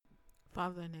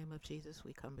Father, in the name of Jesus,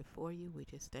 we come before you. We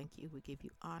just thank you. We give you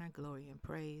honor, glory, and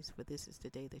praise, for this is the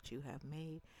day that you have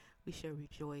made. We shall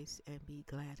rejoice and be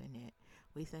glad in it.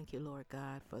 We thank you, Lord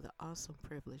God, for the awesome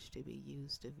privilege to be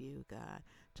used of you, God,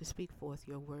 to speak forth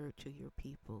your word to your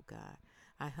people, God.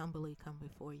 I humbly come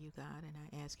before you, God, and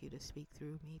I ask you to speak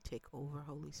through me. Take over,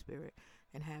 Holy Spirit,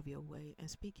 and have your way, and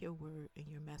speak your word and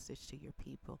your message to your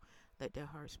people. Let their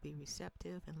hearts be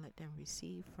receptive and let them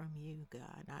receive from you,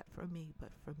 God, not from me, but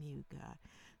from you, God,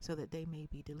 so that they may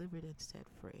be delivered and set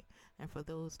free. And for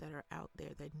those that are out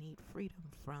there that need freedom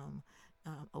from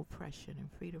oppression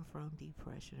and freedom from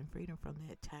depression and freedom from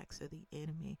the attacks of the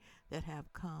enemy that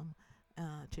have come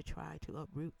to try to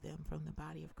uproot them from the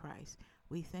body of Christ,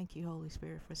 we thank you, Holy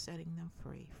Spirit, for setting them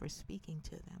free, for speaking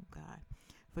to them, God,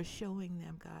 for showing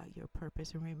them, God, your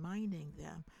purpose and reminding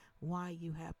them why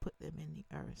you have put them in the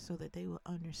earth, so that they will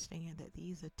understand that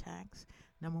these attacks,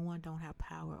 number one, don't have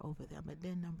power over them, but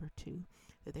then number two,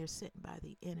 that they're sent by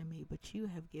the enemy, but you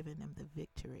have given them the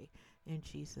victory in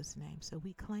Jesus' name. So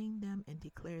we claim them and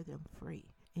declare them free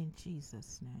in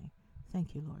Jesus' name.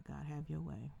 Thank you, Lord God. Have your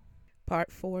way.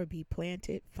 Part 4, Be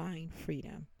Planted, Find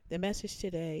Freedom. The message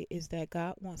today is that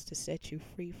God wants to set you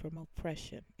free from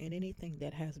oppression and anything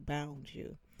that has bound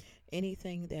you,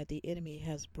 anything that the enemy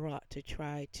has brought to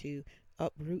try to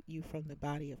uproot you from the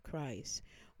body of Christ,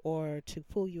 or to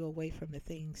pull you away from the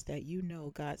things that you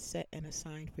know God set and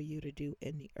assigned for you to do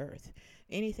in the earth.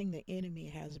 Anything the enemy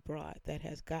has brought that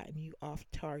has gotten you off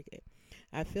target.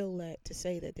 I feel led to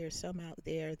say that there's some out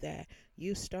there that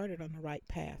you started on the right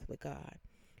path with God,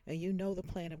 and you know the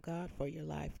plan of God for your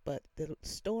life, but the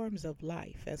storms of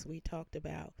life, as we talked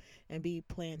about, and Be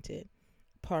Planted,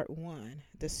 Part 1,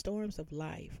 the storms of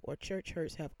life or church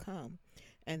hurts have come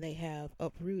and they have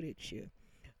uprooted you.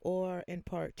 Or in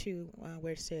Part 2,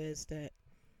 where it says that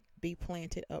Be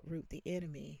Planted, uproot the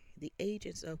enemy, the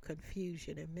agents of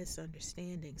confusion and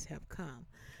misunderstandings have come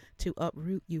to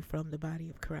uproot you from the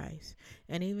body of Christ.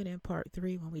 And even in Part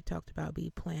 3, when we talked about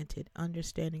Be Planted,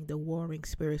 understanding the warring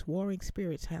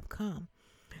spirits have come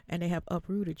and they have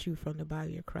uprooted you from the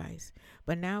body of Christ.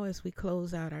 But now, as we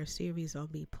close out our series on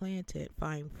Be Planted,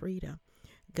 Find Freedom,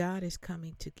 God is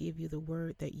coming to give you the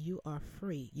word that you are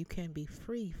free. You can be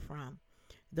free from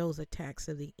those attacks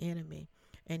of the enemy,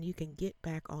 and you can get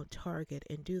back on target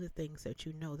and do the things that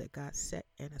you know that God set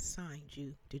and assigned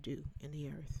you to do in the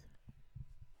earth.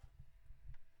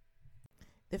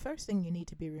 The first thing you need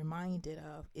to be reminded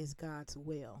of is God's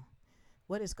will.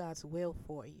 What is God's will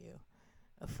for you?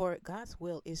 For God's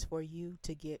will is for you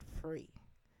to get free.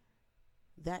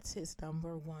 That's his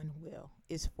number one will,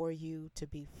 is for you to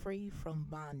be free from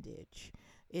bondage.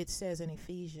 It says in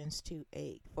Ephesians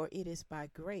 2:8, for it is by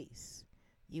grace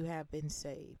you have been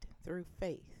saved through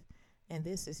faith, and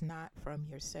this is not from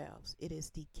yourselves. It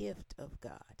is the gift of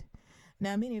God.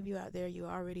 Now, many of you out there, you're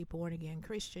already born again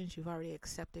Christians. You've already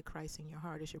accepted Christ in your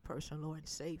heart as your personal Lord and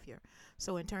Savior.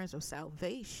 So in terms of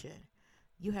salvation,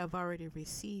 you have already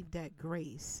received that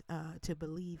grace to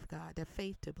believe God, that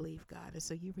faith to believe God. And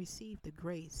so you received the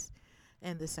grace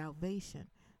and the salvation.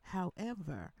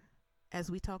 However, as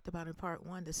we talked about in Part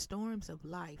 1, the storms of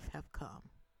life have come.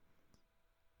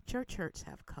 Church hurts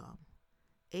have come.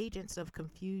 Agents of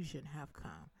confusion have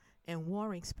come. And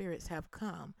warring spirits have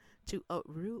come to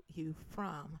uproot you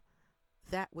from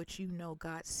that which you know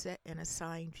God set and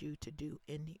assigned you to do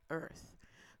in the earth.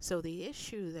 So the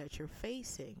issue that you're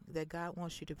facing, that God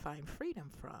wants you to find freedom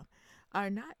from,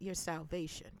 are not your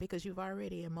salvation, because you've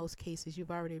already, in most cases,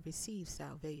 you've already received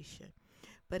salvation.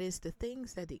 But it's the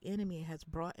things that the enemy has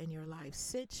brought in your life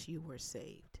since you were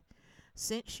saved,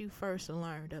 since you first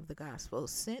learned of the gospel,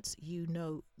 since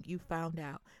you found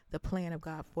out the plan of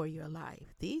God for your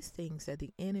life. These things that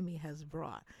the enemy has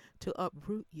brought to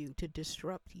uproot you, to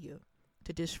disrupt you,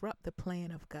 to disrupt the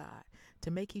plan of God, to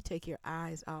make you take your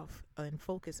eyes off and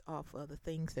focus off of the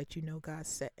things that you know God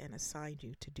set and assigned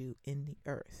you to do in the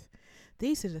earth.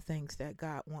 These are the things that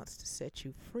God wants to set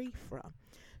you free from,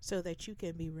 so that you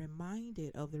can be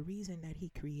reminded of the reason that he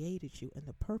created you and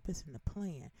the purpose and the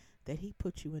plan that he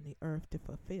put you in the earth to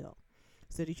fulfill,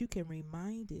 so that you can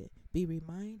be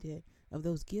reminded of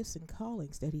those gifts and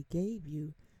callings that he gave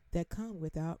you that come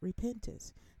without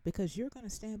repentance, because you're going to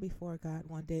stand before God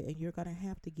one day and you're going to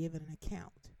have to give an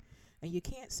account. And you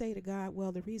can't say to God,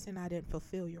 well, the reason I didn't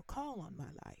fulfill your call on my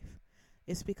life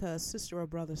is because sister or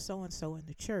brother so-and-so in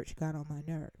the church got on my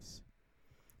nerves.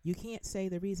 You can't say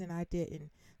the reason I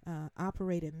didn't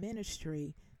operate in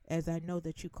ministry as I know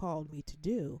that you called me to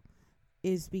do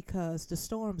is because the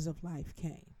storms of life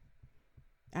came.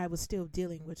 I was still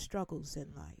dealing with struggles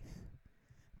in life.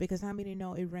 Because how many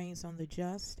know it rains on the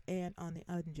just and on the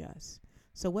unjust?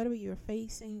 So whatever you're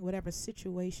facing, whatever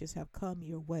situations have come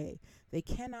your way, they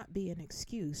cannot be an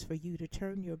excuse for you to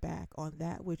turn your back on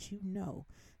that which you know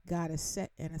God has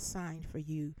set and assigned for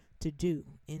you to do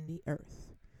in the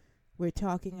earth. We're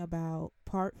talking about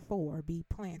part 4, be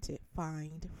planted,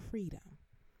 find freedom.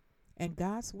 And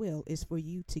God's will is for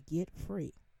you to get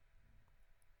free.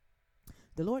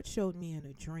 The Lord showed me in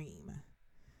a dream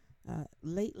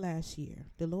late last year.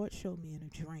 The Lord showed me in a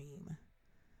dream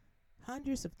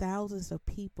hundreds of thousands of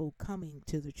people coming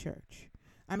to the church.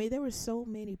 I mean, there were so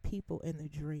many people in the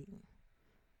dream.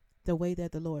 The way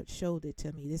that the Lord showed it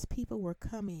to me, these people were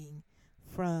coming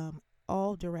from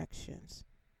all directions,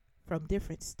 from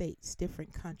different states,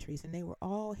 different countries, and they were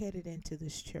all headed into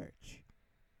this church.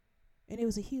 And it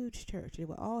was a huge church. They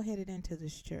were all headed into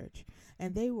this church,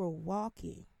 and they were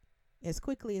walking as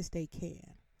quickly as they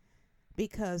can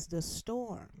because the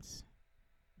storms,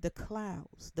 the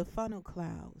clouds, the funnel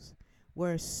clouds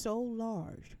were so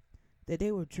large that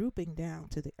they were drooping down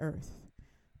to the earth.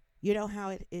 You know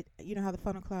how you know how the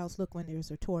funnel clouds look when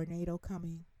there's a tornado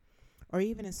coming, or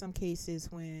even in some cases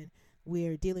when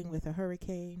we're dealing with a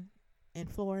hurricane in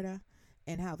Florida,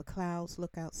 and how the clouds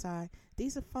look outside.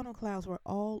 These funnel clouds were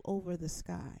all over the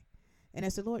sky. And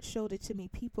as the Lord showed it to me,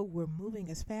 people were moving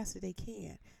as fast as they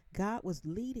can. God was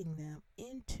leading them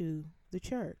into the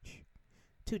church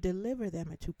to deliver them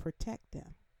and to protect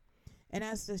them. And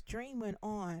as this dream went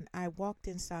on, I walked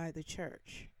inside the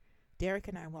church. Derek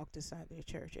and I walked inside the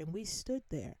church, and we stood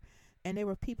there, and there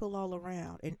were people all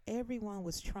around, and everyone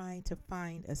was trying to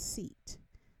find a seat.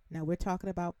 Now we're talking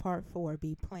about part 4,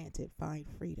 be planted, find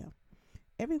freedom.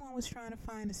 Everyone was trying to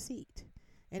find a seat,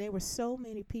 and there were so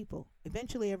many people.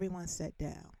 Eventually everyone sat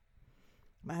down.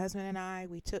 My husband and I,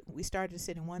 we started to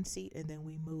sit in one seat, and then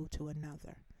we moved to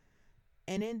another.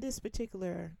 And in this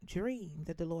particular dream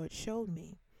that the Lord showed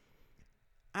me,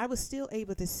 I was still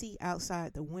able to see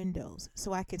outside the windows,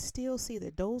 so I could still see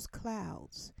that those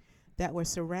clouds that were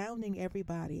surrounding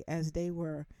everybody as they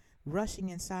were rushing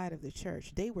inside of the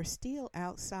church, they were still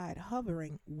outside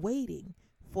hovering, waiting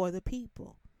for the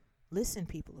people. Listen,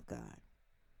 people of God.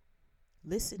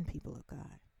 Listen, people of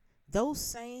God. Those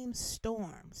same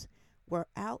storms were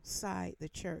outside the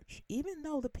church. Even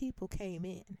though the people came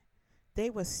in, they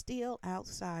were still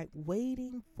outside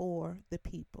waiting for the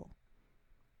people.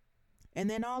 And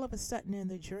then all of a sudden in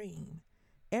the dream,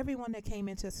 everyone that came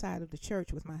into the side of the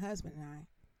church with my husband and I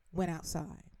went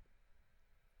outside.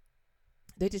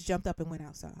 They just jumped up and went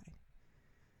outside.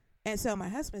 And so my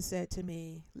husband said to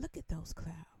me, look at those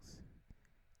clouds.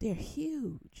 They're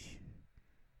huge.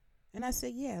 And I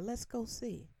said, yeah, let's go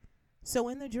see. So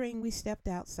in the dream, we stepped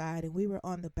outside and we were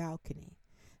on the balcony.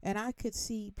 And I could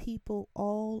see people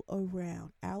all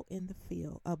around out in the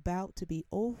field about to be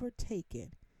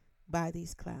overtaken by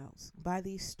these clouds, by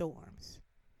these storms.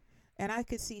 And I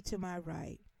could see to my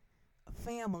right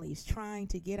families trying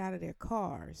to get out of their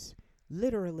cars,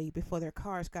 literally before their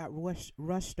cars got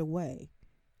rushed away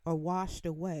or washed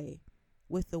away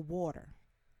with the water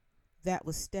that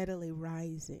was steadily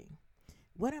rising.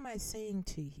 What am I saying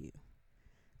to you?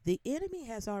 The enemy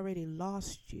has already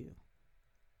lost you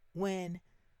when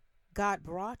God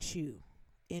brought you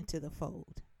into the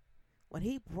fold. When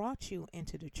he brought you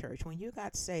into the church, when you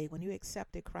got saved, when you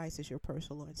accepted Christ as your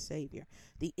personal Lord and Savior,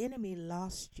 the enemy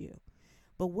lost you.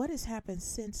 But what has happened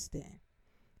since then?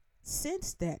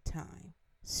 Since that time,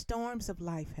 storms of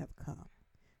life have come.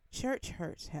 Church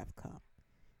hurts have come.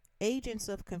 Agents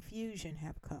of confusion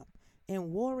have come.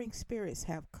 And warring spirits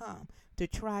have come to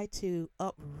try to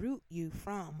uproot you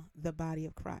from the body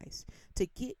of Christ, to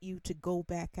get you to go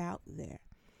back out there.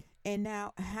 And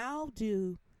now, how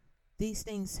do these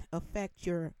things affect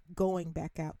your going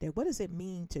back out there? What does it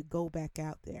mean to go back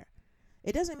out there?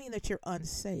 It doesn't mean that you're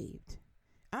unsaved.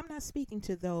 I'm not speaking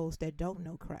to those that don't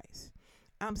know Christ.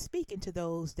 I'm speaking to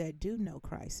those that do know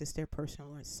Christ as their personal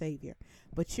Lord and Savior.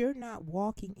 But you're not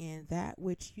walking in that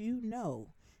which you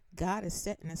know God has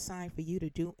set and assigned for you to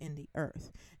do in the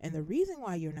earth. And the reason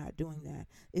why you're not doing that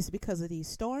is because of these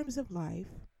storms of life,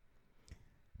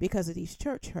 because of these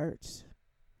church hurts,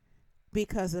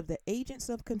 because of the agents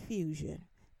of confusion,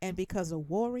 and because of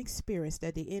warring spirits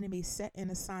that the enemy set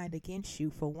and assigned against you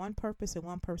for one purpose and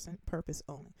one purpose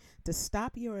only, to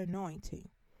stop your anointing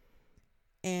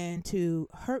and to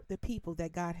hurt the people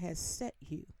that God has set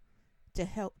you to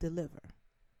help deliver.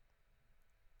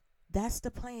 That's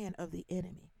the plan of the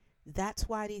enemy. That's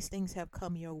why these things have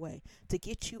come your way, to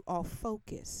get you off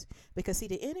focus. Because see,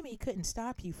 the enemy couldn't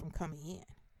stop you from coming in.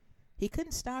 He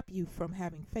couldn't stop you from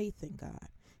having faith in God.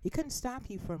 He couldn't stop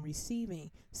you from receiving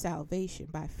salvation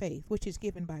by faith, which is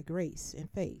given by grace and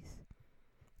faith.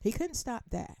 He couldn't stop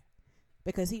that.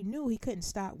 because he knew he couldn't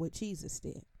stop what Jesus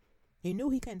did. He knew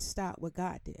he couldn't stop what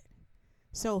God did.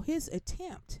 So his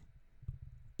attempt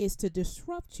is to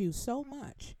disrupt you so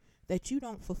much that you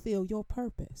don't fulfill your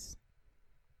purpose.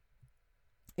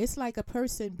 It's like a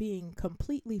person being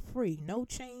completely free, no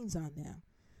chains on them,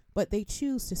 but they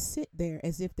choose to sit there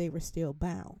as if they were still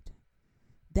bound.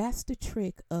 That's the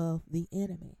trick of the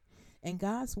enemy. And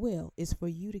God's will is for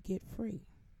you to get free.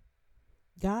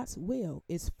 God's will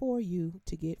is for you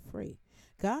to get free.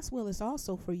 God's will is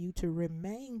also for you to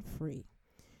remain free.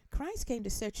 Christ came to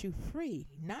set you free,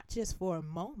 not just for a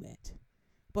moment,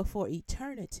 but for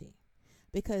eternity,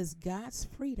 because God's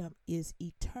freedom is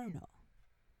eternal.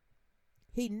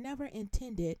 He never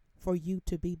intended for you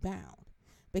to be bound,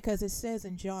 because it says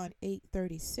in John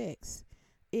 8:36,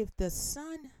 if the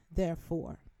Son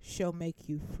therefore shall make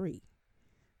you free,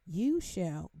 you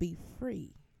shall be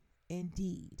free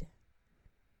indeed.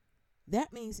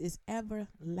 That means it's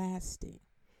everlasting.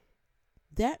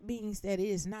 That means that it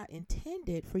is not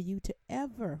intended for you to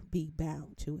ever be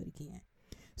bound to it again.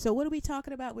 So what are we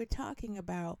talking about? We're talking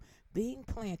about being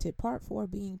planted. Part 4,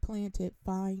 being planted,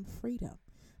 find freedom.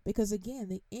 Because again,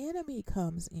 the enemy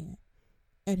comes in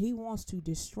and he wants to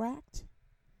distract.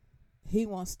 He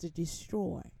wants to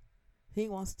destroy. He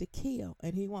wants to kill,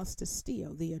 and he wants to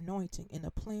steal the anointing and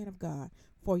the plan of God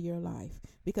for your life.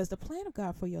 Because the plan of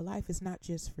God for your life is not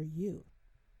just for you.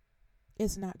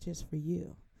 It's not just for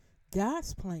you.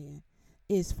 God's plan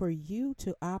is for you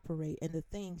to operate in the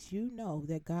things you know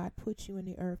that God put you in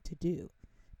the earth to do,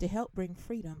 to help bring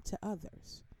freedom to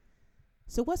others.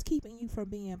 So what's keeping you from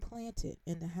being planted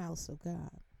in the house of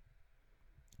God?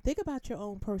 Think about your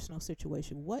own personal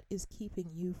situation. What is keeping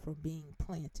you from being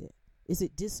planted? Is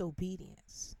it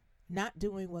disobedience? Not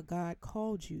doing what God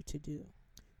called you to do?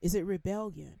 Is it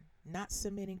rebellion? Not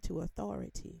submitting to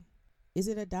authority? Is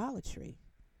it idolatry?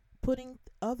 Putting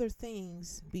other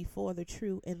things before the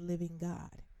true and living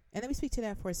God? And let me speak to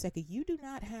that for a second. You do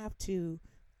not have to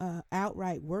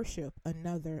outright worship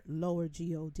another lower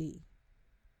God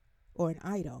or an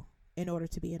idol in order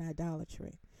to be in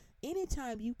idolatry.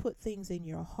 Anytime you put things in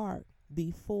your heart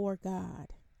before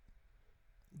God,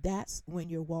 that's when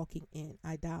you're walking in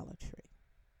idolatry.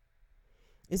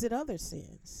 Is it other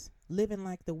sins? Living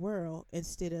like the world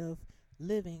instead of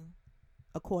living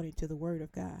according to the word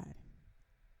of God.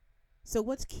 So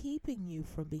what's keeping you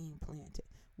from being planted?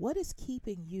 What is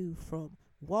keeping you from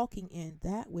walking in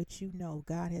that which you know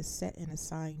God has set and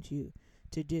assigned you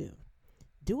to do?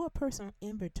 Do a personal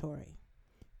inventory.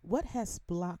 What has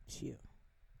blocked you?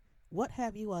 What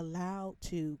have you allowed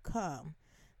to come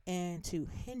and to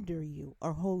hinder you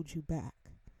or hold you back?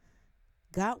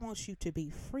 God wants you to be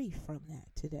free from that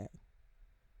today,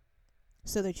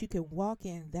 so that you can walk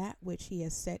in that which he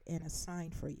has set and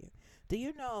assigned for you. Do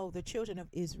you know the children of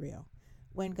Israel,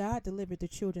 when God delivered the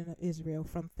children of Israel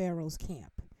from Pharaoh's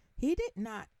camp, he did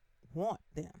not want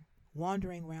them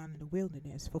wandering around in the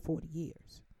wilderness for 40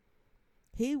 years.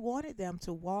 He wanted them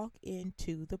to walk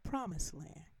into the promised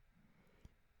land.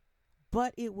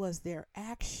 But it was their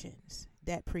actions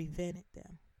that prevented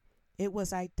them. It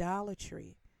was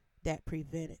idolatry that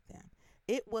prevented them.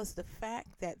 It was the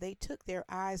fact that they took their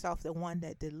eyes off the one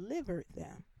that delivered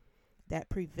them that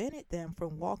prevented them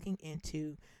from walking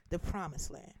into the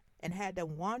promised land and had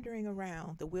them wandering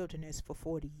around the wilderness for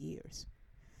 40 years.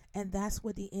 And that's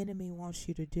what the enemy wants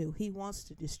you to do. He wants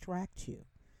to distract you.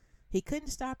 He couldn't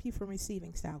stop you from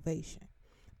receiving salvation,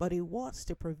 but he wants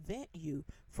to prevent you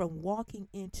from walking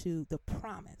into the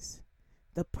promise,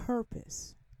 the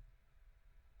purpose,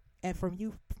 and from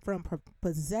you from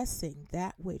possessing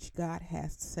that which God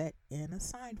has set and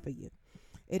assigned for you.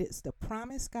 It is the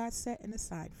promise God set and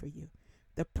assigned for you,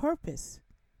 the purpose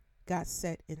God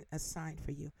set and assigned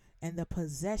for you, and the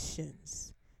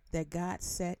possessions that God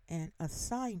set and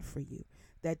assigned for you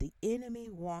that the enemy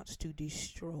wants to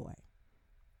destroy.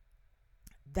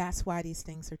 That's why these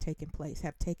things have taken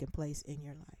place in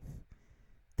your life.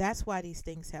 That's why these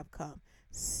things have come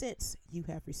since you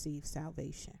have received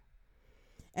salvation.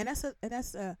 And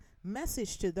that's a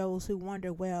message to those who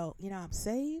wonder, well, I'm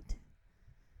saved.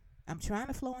 I'm trying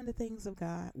to flow in the things of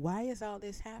God. Why is all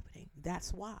this happening?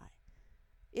 That's why.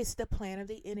 It's the plan of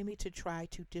the enemy to try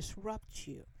to disrupt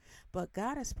you. But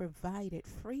God has provided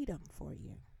freedom for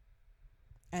you.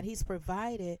 And he's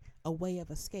provided a way of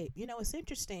escape. It's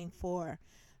interesting for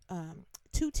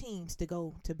two teams to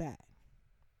go to bat.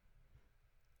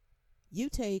 You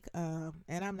take, and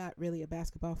I'm not really a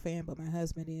basketball fan, but my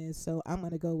husband is, so I'm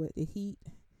going to go with the Heat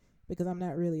because I'm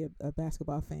not really a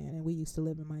basketball fan, and we used to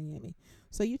live in Miami.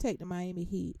 So you take the Miami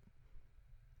Heat,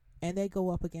 and they go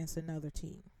up against another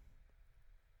team.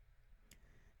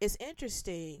 It's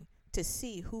interesting to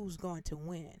see who's going to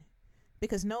win,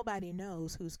 because nobody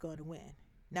knows who's going to win.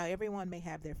 Now, everyone may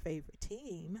have their favorite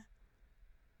team,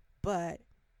 but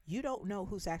you don't know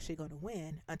who's actually going to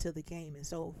win until the game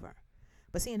is over.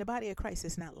 But see, in the body of Christ,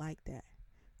 it's not like that.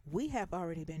 We have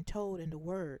already been told in the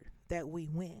word that we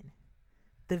win.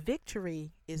 The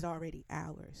victory is already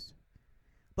ours.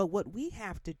 But what we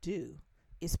have to do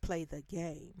is play the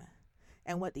game.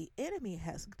 And what the enemy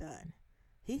has done,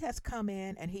 he has come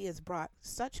in and he has brought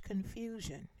such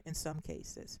confusion in some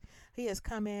cases. He has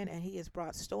come in and he has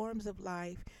brought storms of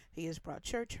life. He has brought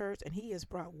church hurts, and he has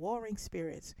brought warring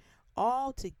spirits,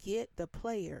 all to get the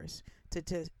players to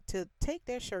take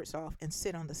their shirts off and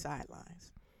sit on the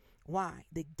sidelines. Why?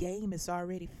 The game is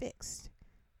already fixed.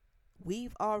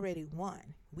 We've already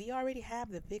won. We already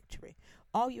have the victory.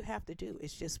 All you have to do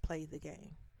is just play the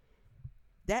game.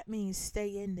 That means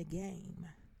stay in the game.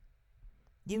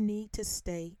 You need to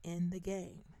stay in the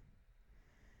game.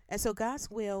 And so God's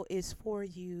will is for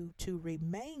you to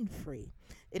remain free.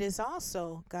 It is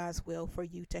also God's will for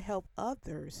you to help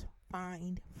others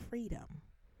find freedom.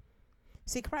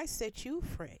 See, Christ set you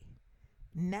free.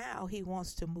 Now he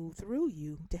wants to move through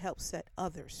you to help set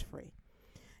others free.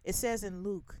 It says in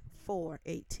Luke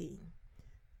 4:18,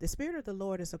 "The Spirit of the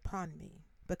Lord is upon me,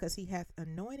 because he hath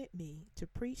anointed me to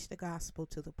preach the gospel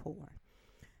to the poor.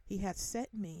 He hath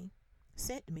sent me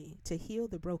to heal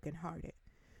the brokenhearted,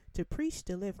 to preach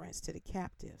deliverance to the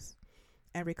captives,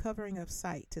 and recovering of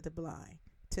sight to the blind,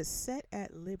 to set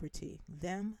at liberty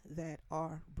them that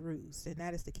are bruised." And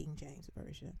that is the King James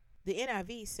Version. The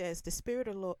NIV says, "The Spirit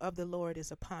of the Lord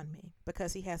is upon me,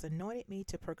 because he has anointed me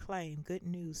to proclaim good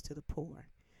news to the poor.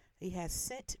 He has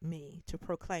sent me to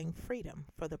proclaim freedom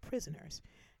for the prisoners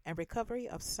and recovery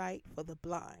of sight for the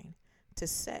blind, to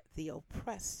set the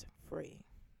oppressed free."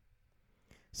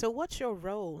 So what's your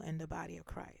role in the body of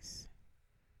Christ?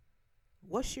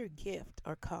 What's your gift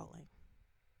or calling?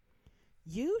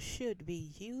 You should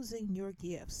be using your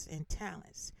gifts and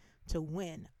talents to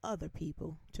win other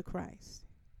people to Christ.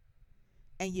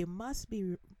 And you must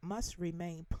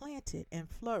remain planted and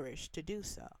flourish to do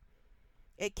so.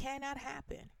 It cannot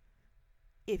happen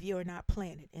if you're not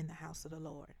planted in the house of the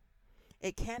Lord.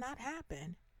 It cannot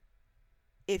happen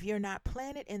if you're not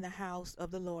planted in the house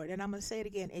of the Lord. And I'm going to say it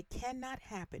again. It cannot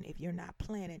happen if you're not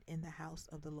planted in the house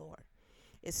of the Lord.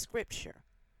 It's scripture.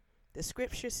 The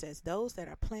scripture says those that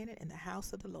are planted in the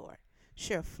house of the Lord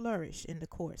shall flourish in the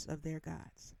courts of their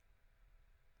gods.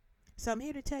 So I'm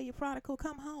here to tell you, prodigal,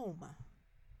 come home.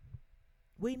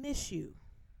 We miss you.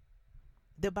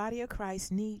 The body of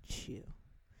Christ needs you.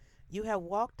 You have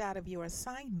walked out of your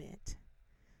assignment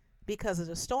because of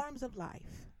the storms of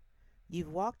life.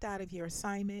 You've walked out of your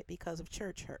assignment because of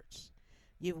church hurts.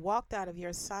 You've walked out of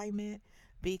your assignment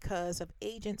because of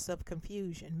agents of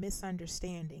confusion,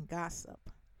 misunderstanding,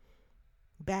 gossip,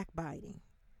 backbiting.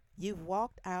 You've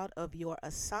walked out of your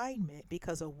assignment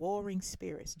because of warring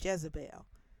spirits, Jezebel,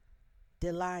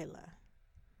 Delilah,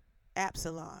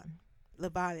 Absalom,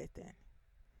 Leviathan.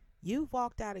 You've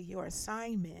walked out of your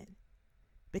assignment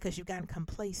because you've gotten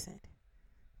complacent,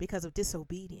 because of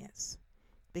disobedience,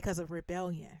 because of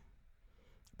rebellion,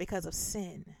 because of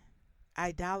sin,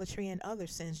 idolatry, and other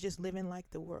sins, just living like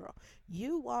the world.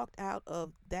 You walked out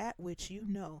of that which you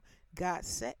know God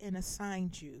set and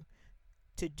assigned you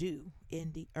to do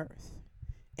in the earth.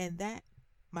 And that,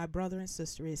 my brother and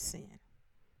sister, is sin.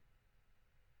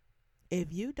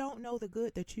 If you don't know the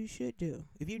good that you should do,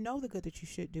 if you know the good that you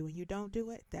should do and you don't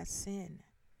do it, that's sin.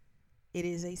 It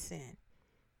is a sin.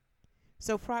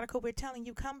 So, prodigal, we're telling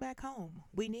you, come back home.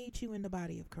 We need you in the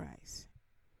body of Christ.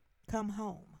 Come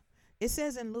home. It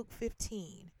says in Luke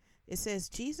 15, it says,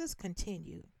 Jesus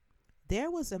continued, "There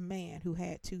was a man who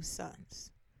had 2 sons.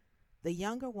 The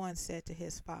younger one said to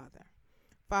his father,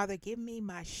 'Father, give me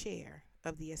my share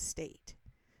of the estate.'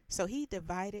 So he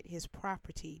divided his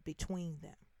property between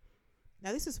them."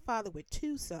 Now, this is a father with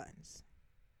 2 sons.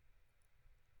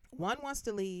 One wants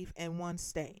to leave and one's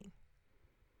staying.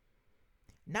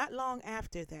 Not long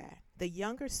after that, the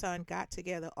younger son got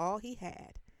together all he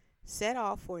had, set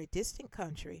off for a distant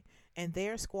country, and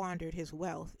there squandered his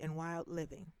wealth in wild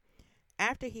living.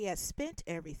 After he had spent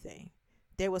everything,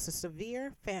 there was a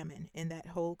severe famine in that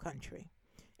whole country,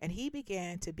 and he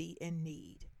began to be in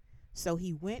need. So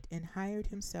he went and hired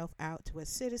himself out to a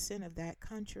citizen of that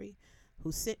country,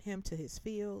 who sent him to his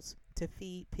fields to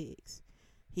feed pigs.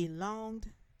 He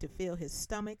longed to fill his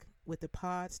stomach with the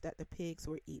pods that the pigs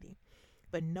were eating,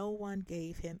 but no one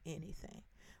gave him anything.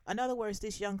 In other words,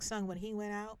 this young son, when he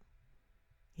went out,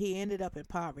 he ended up in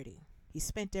poverty. He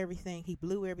spent everything, he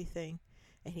blew everything,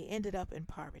 and he ended up in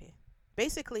poverty.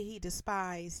 Basically, he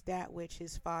despised that which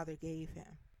his father gave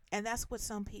him. And that's what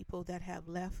some people that have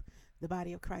left the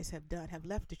body of Christ have done, have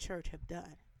left the church, have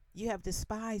done. You have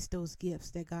despised those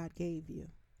gifts that God gave you.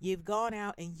 You've gone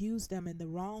out and used them in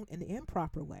the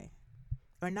improper way,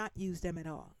 or not used them at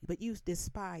all, but you've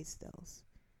despised those.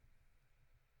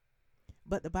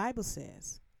 But the Bible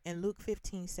says in Luke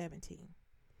 15:17,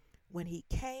 when he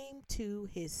came to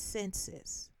his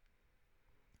senses,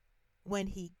 when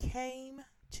he came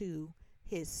to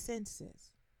his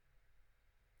senses,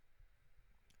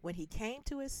 when he came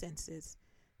to his senses,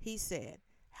 he said,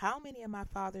 how many of my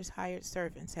father's hired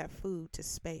servants have food to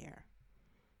spare?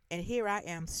 And here I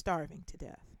am starving to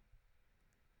death.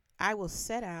 I will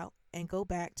set out and go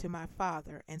back to my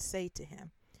father and say to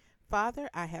him, Father,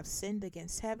 I have sinned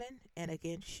against heaven and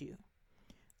against you.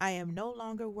 I am no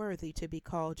longer worthy to be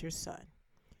called your son.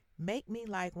 Make me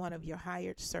like one of your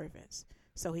hired servants.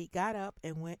 So he got up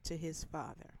and went to his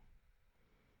father.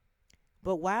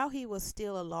 But while he was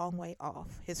still a long way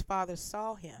off, his father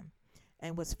saw him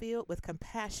and was filled with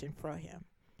compassion for him.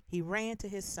 He ran to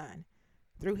his son,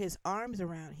 threw his arms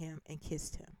around him, and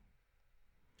kissed him.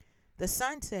 The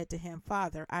son said to him,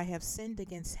 Father, I have sinned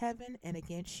against heaven and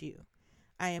against you.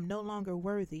 I am no longer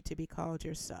worthy to be called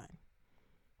your son.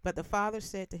 But the father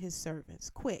said to his servants,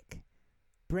 Quick,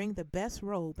 bring the best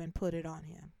robe and put it on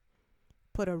him.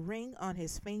 Put a ring on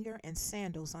his finger and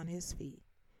sandals on his feet.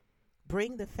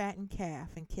 Bring the fattened calf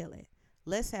and kill it.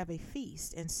 Let's have a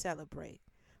feast and celebrate.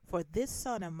 For this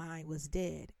son of mine was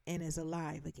dead and is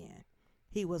alive again.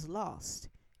 He was lost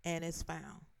and is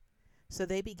found. So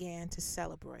they began to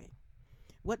celebrate.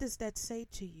 What does that say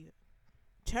to you?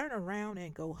 Turn around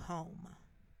and go home.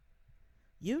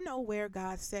 You know where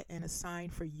God set and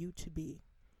assigned for you to be.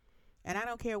 And I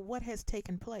don't care what has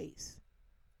taken place.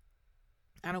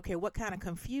 I don't care what kind of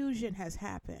confusion has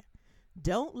happened.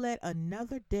 Don't let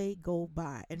another day go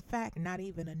by. In fact, not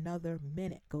even another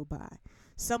minute go by.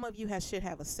 Some of you should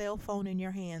have a cell phone in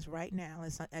your hands right now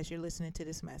as you're listening to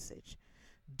this message.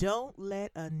 Don't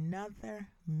let another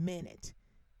minute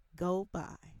go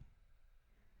by.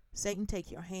 Satan, take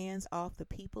your hands off the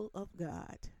people of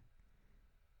God.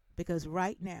 Because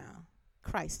right now,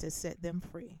 Christ has set them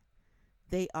free.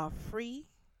 They are free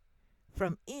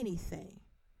from anything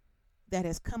that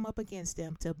has come up against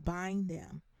them to bind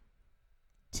them,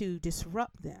 to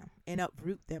disrupt them, and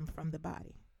uproot them from the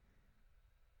body,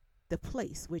 the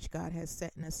place which God has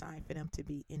set and assigned for them to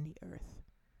be in the earth.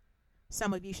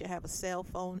 Some of you should have a cell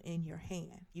phone in your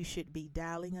hand. You should be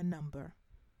dialing a number.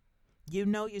 You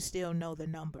know you still know the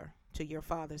number to your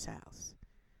Father's house.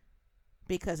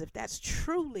 Because if that's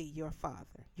truly your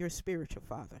Father, your spiritual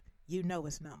Father, you know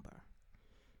his number.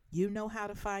 You know how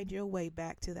to find your way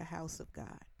back to the house of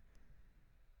God.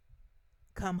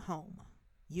 Come home.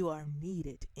 You are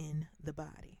needed in the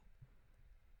body.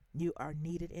 You are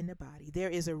needed in the body. There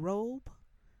is a robe,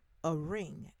 a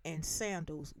ring, and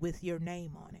sandals with your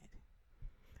name on it.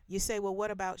 You say, well,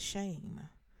 what about shame?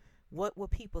 What will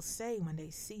people say when they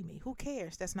see me? Who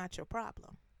cares? That's not your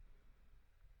problem.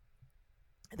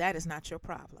 That is not your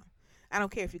problem. I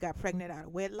don't care if you got pregnant out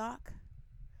of wedlock.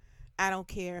 I don't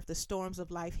care if the storms of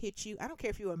life hit you. I don't care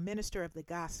if you're a minister of the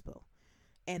gospel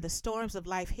and the storms of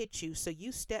life hit you, so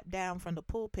you step down from the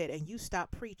pulpit and you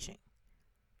stop preaching.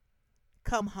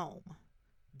 Come home.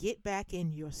 Get back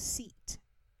in your seat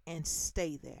and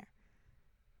stay there.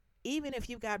 Even if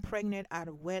you got pregnant out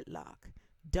of wedlock,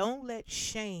 don't let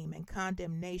shame and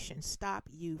condemnation stop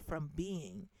you from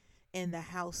being in the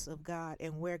house of God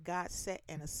and where God set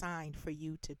and assigned for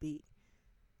you to be.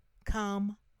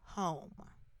 Come home.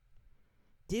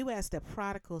 Do as the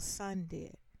prodigal son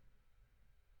did.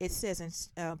 It says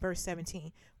in verse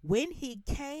 17, when he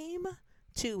came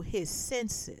to his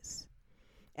senses,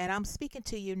 and I'm speaking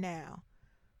to you now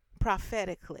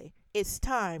prophetically, it's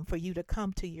time for you to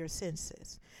come to your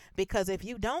senses. Because if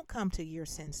you don't come to your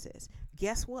senses,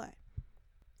 guess what?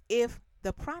 If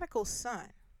the prodigal son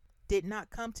did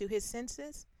not come to his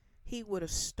senses, he would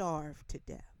have starved to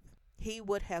death. He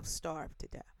would have starved to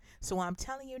death. So I'm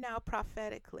telling you now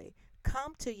prophetically,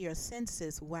 come to your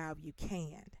senses while you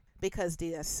can. Because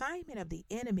the assignment of the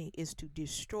enemy is to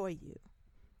destroy you.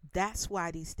 That's why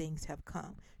these things have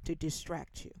come, to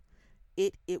distract you.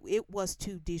 It was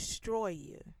to destroy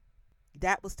you.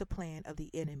 That was the plan of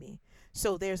the enemy.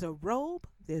 So there's a robe,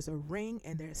 there's a ring,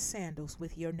 and there's sandals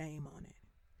with your name on it.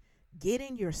 Get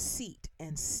in your seat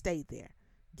and stay there.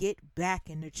 Get back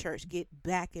in the church. Get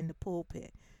back in the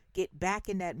pulpit. Get back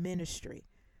in that ministry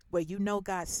where you know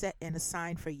God set and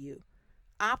assigned for you.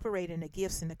 Operate in the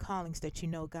gifts and the callings that you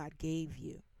know God gave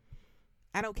you.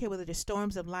 I don't care whether the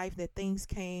storms of life, that things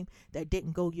came that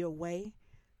didn't go your way.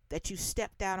 that you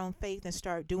stepped out on faith and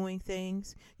start doing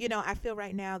things. You know, I feel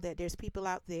right now that there's people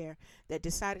out there that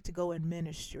decided to go in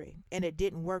ministry and it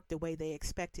didn't work the way they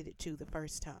expected it to the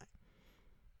first time.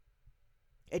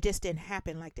 It just didn't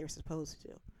happen like they were supposed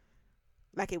to,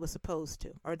 like it was supposed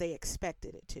to, or they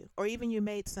expected it to, or even you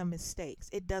made some mistakes.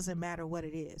 It doesn't matter what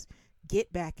it is.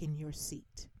 Get back in your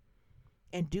seat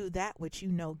and do that which you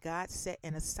know God set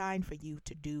and assigned for you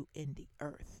to do in the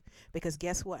earth. Because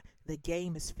guess what? The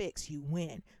game is fixed. You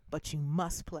win, but you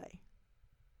must play.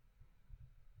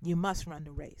 You must run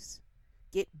the race.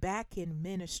 Get back in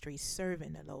ministry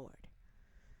serving the Lord.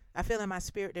 I feel in my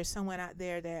spirit there's someone out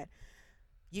there that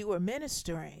you were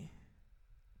ministering,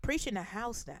 preaching the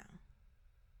house down,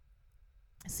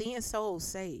 seeing souls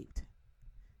saved,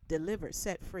 delivered,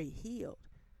 set free, healed,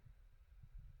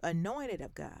 anointed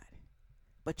of God,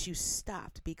 but you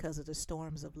stopped because of the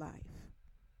storms of life.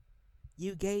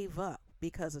 You gave up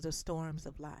because of the storms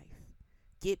of life.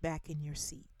 Get back in your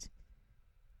seat.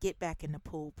 Get back in the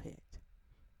pulpit.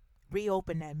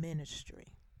 Reopen that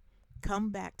ministry. Come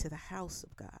back to the house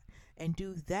of God and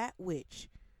do that which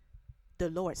the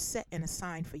Lord set and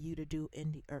assigned for you to do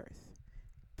in the earth.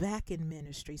 Back in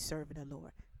ministry, serving the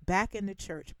Lord. Back in the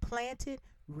church, planted,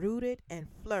 rooted, and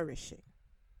flourishing.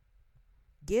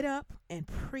 Get up and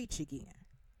preach again.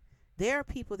 There are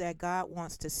people that God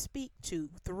wants to speak to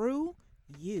through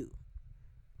you.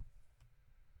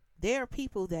 There are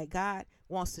people that God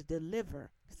wants to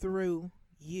deliver through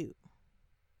you.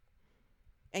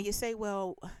 And you say,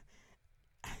 well,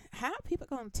 how are people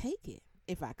going to take it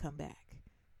if I come back?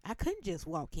 I couldn't just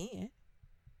walk in.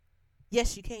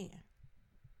 Yes, you can.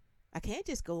 I can't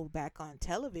just go back on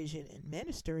television and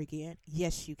minister again.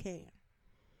 Yes, you can.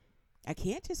 I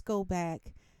can't just go back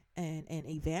and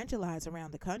evangelize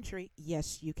around the country.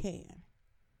 Yes, you can.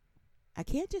 I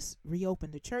can't just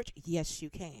reopen the church. Yes, you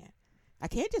can. I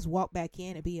can't just walk back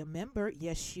in and be a member.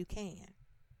 Yes, you can.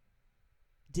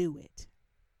 Do it.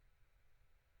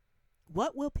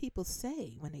 What will people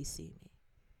say when they see me?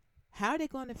 How are they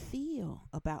going to feel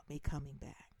about me coming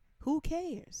back? Who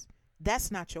cares?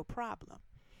 That's not your problem.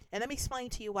 And let me explain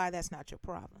to you why that's not your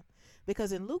problem.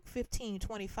 Because in Luke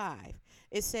 15:25,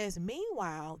 it says,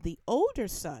 meanwhile, the older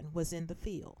son was in the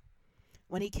field.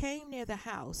 When he came near the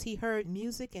house, he heard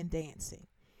music and dancing.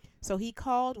 So he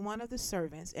called one of the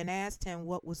servants and asked him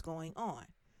what was going on.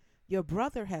 Your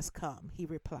brother has come, he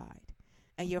replied,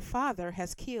 and your father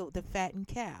has killed the fattened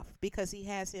calf because he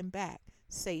has him back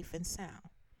safe and sound.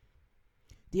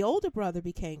 The older brother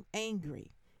became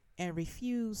angry and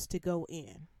refused to go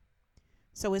in.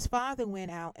 So his father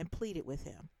went out and pleaded with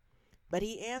him. But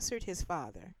he answered his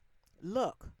father,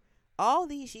 look, all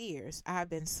these years I have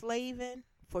been slaving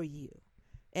for you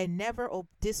and never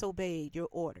disobeyed your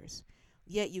orders.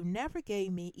 Yet you never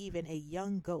gave me even a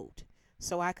young goat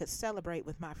so I could celebrate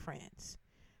with my friends.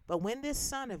 But when this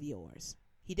son of yours,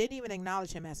 he didn't even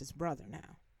acknowledge him as his brother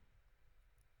now.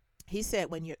 He said,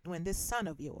 when this son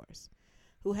of yours,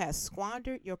 who has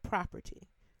squandered your property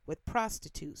with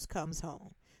prostitutes, comes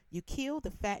home, you killed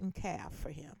the fattened calf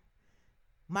for him.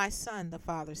 My son, the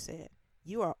father said,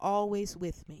 you are always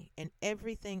with me, and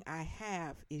everything I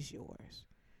have is yours.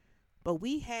 But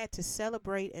we had to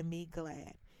celebrate and be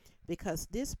glad, because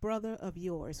this brother of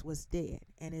yours was dead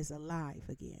and is alive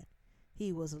again.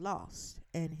 He was lost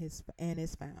and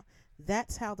is found.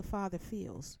 That's how the father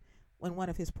feels when one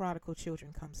of his prodigal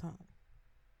children comes home.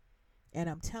 And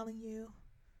I'm telling you,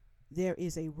 there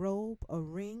is a robe, a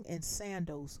ring, and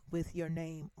sandals with your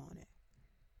name on it.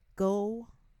 Go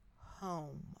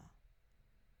home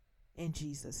in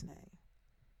Jesus' name.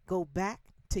 Go back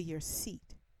to your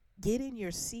seat. Get in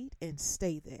your seat and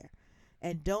stay there.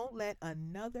 And don't let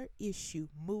another issue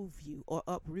move you or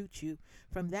uproot you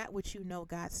from that which you know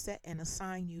God set and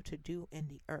assigned you to do in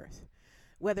the earth.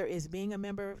 Whether it's being a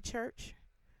member of church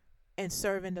and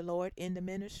serving the Lord in the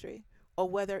ministry, or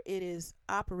whether it is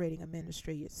operating a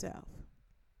ministry yourself.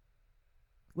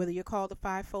 Whether you're called the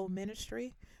fivefold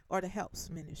ministry or the helps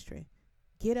ministry,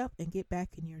 get up and get back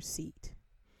in your seat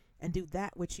and do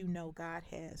that which you know God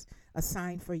has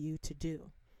assigned for you to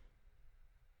do.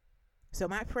 So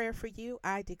my prayer for you,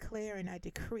 I declare and I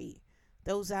decree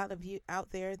those out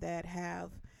there that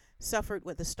have suffered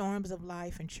with the storms of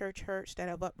life and church hurts that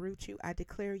have uprooted you, I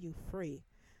declare you free.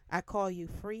 I call you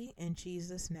free in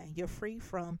Jesus' name. You're free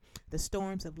from the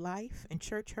storms of life and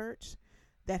church hurts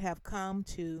that have come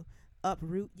to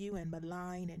uproot you and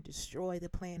malign and destroy the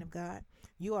plan of God.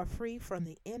 You are free from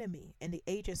the enemy and the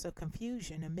agents of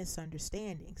confusion and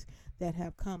misunderstandings that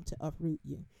have come to uproot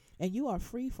you. And you are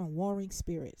free from warring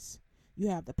spirits. You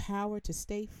have the power to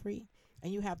stay free,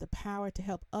 and you have the power to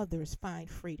help others find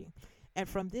freedom. And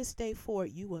from this day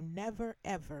forward, you will never,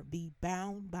 ever be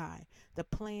bound by the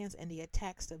plans and the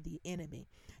attacks of the enemy.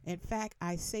 In fact,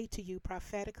 I say to you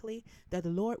prophetically that the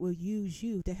Lord will use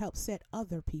you to help set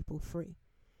other people free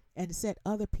and set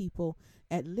other people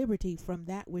at liberty from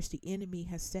that which the enemy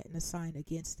has set in a sign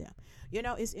against them. You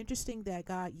know, it's interesting that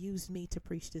God used me to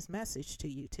preach this message to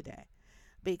you today,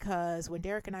 because when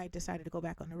Derek and I decided to go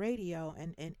back on the radio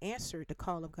and answered the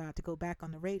call of God to go back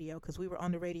on the radio, because we were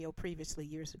on the radio previously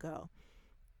years ago,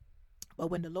 but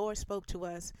when the Lord spoke to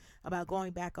us about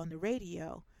going back on the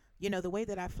radio, you know, the way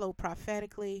that I flow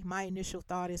prophetically, my initial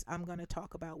thought is I'm going to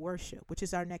talk about worship, which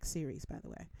is our next series, by the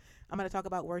way. I'm going to talk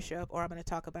about worship, or I'm going to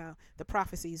talk about the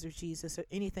prophecies of Jesus or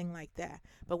anything like that.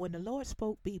 But when the Lord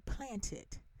spoke, be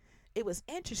planted, it was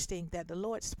interesting that the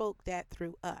Lord spoke that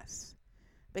through us.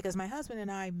 Because my husband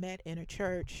and I met in a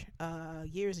church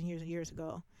years and years and years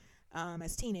ago.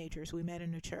 As teenagers, we met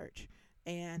in a church.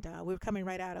 And we were coming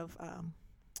right out of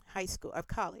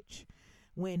college,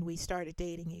 when we started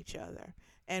dating each other.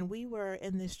 And we were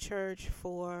in this church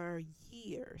for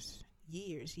years,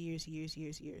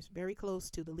 very close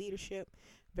to the leadership,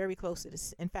 very close to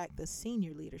the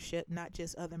senior leadership, not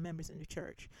just other members in the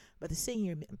church, but the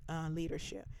senior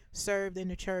leadership served in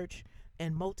the church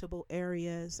in multiple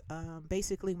areas.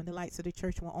 Basically, when the lights of the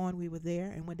church were on, we were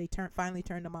there, and when they finally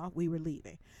turned them off, we were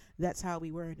leaving. That's how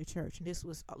we were in the church, and this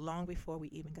was long before we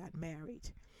even got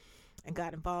married and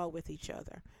got involved with each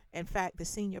other. In fact, the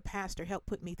senior pastor helped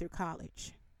put me through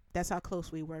college. That's how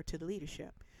close we were to the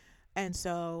leadership. And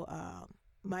so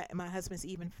my husband's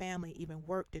family even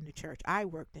worked in the church. I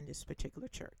worked in this particular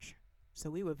church. So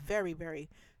we were very, very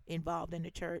involved in the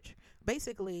church.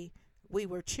 Basically, we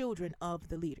were children of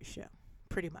the leadership,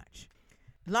 pretty much.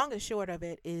 Long and short of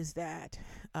it is that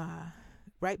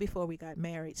right before we got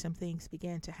married, some things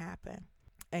began to happen.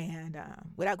 And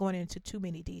without going into too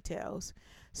many details,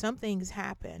 some things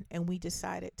happened, and we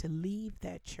decided to leave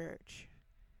that church.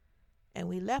 And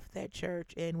we left that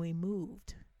church and we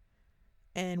moved.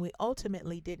 And we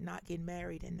ultimately did not get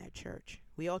married in that church.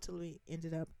 We ultimately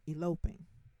ended up eloping.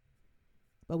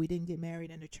 But we didn't get married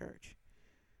in the church.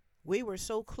 We were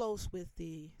so close with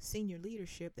the senior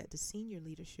leadership that the senior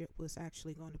leadership was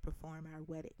actually going to perform our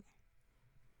wedding.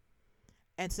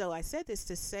 And so I said this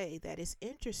to say that it's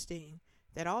interesting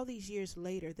that all these years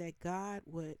later that God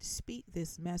would speak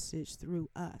this message through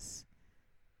us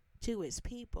to his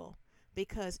people,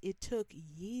 because it took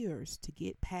years to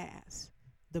get past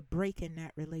the break in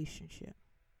that relationship.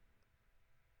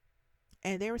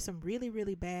 And there were some really,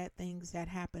 really bad things that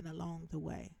happened along the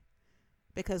way.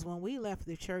 Because when we left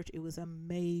the church, it was a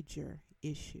major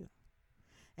issue.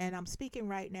 And I'm speaking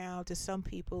right now to some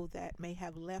people that may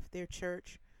have left their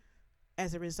church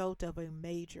as a result of a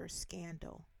major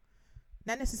scandal.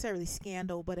 Not necessarily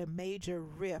scandal, but a major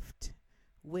rift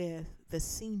with the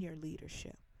senior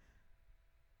leadership.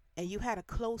 And you had a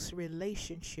close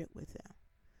relationship with them.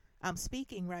 I'm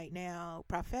speaking right now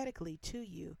prophetically to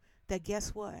you that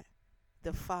guess what?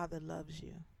 The Father loves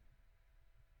you.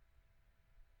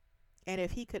 And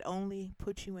if he could only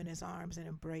put you in his arms and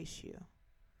embrace you,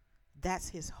 that's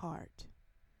his heart.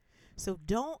 So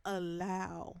don't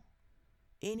allow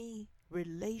any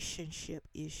relationship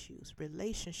issues,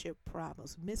 relationship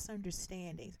problems,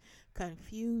 misunderstandings,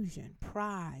 confusion,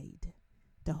 pride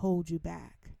to hold you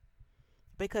back.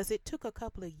 Because it took a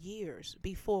couple of years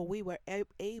before we were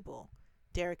able,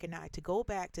 Derek and I, to go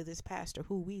back to this pastor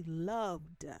who we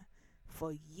loved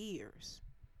for years,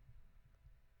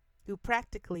 who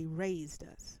practically raised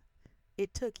us.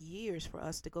 It took years for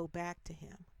us to go back to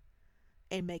him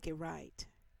and make it right.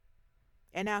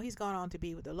 And now he's gone on to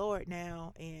be with the Lord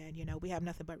now, and we have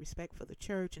nothing but respect for the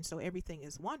church, and so everything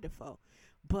is wonderful.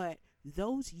 But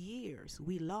those years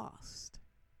we lost.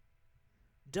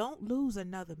 Don't lose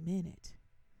another minute.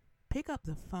 Pick up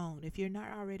the phone. If you're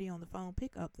not already on the phone,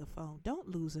 pick up the phone. Don't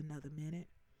lose another minute.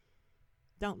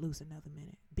 Don't lose another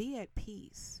minute. Be at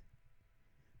peace.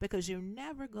 Because you're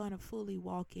never going to fully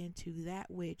walk into that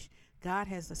which God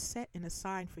has a set and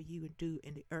assigned for you to do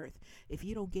in the earth if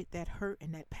you don't get that hurt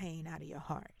and that pain out of your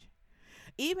heart.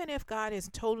 Even if God has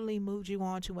totally moved you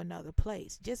on to another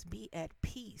place, just be at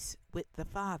peace with the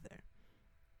Father.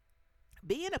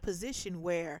 Be in a position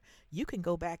where you can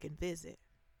go back and visit.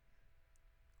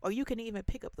 Or you can even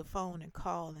pick up the phone and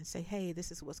call and say, hey,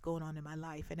 this is what's going on in my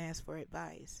life, and ask for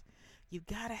advice. You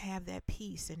got to have that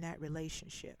peace in that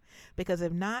relationship. Because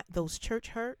if not, those church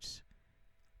hurts,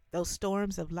 those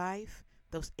storms of life,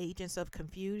 those agents of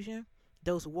confusion,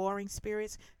 those warring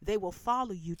spirits, they will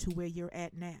follow you to where you're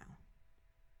at now.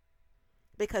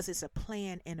 Because it's a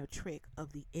plan and a trick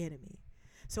of the enemy.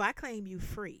 So I claim you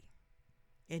free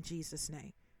in Jesus'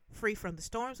 name. free from the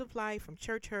storms of life, from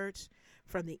church hurts,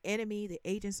 from the enemy, the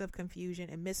agents of confusion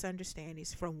and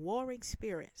misunderstandings, from warring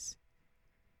spirits.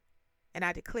 And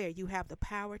I declare you have the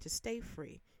power to stay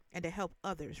free and to help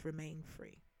others remain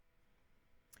free.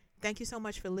 Thank you so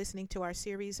much for listening to our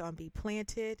series on Be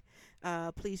Planted.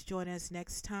 Please join us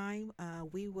next time.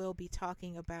 We will be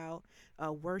talking about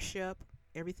worship,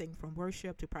 everything from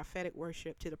worship to prophetic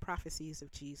worship to the prophecies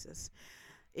of Jesus.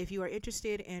 If you are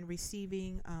interested in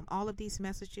receiving all of these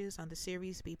messages on the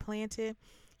series Be Planted,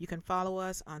 you can follow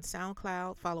us on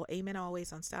SoundCloud. Follow Amen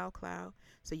Always on SoundCloud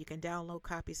so you can download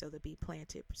copies of the Be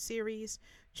Planted series.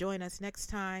 Join us next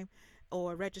time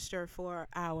or register for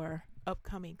our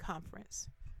upcoming conference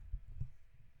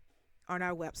on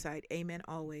our website,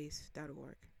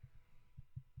 amenalways.org.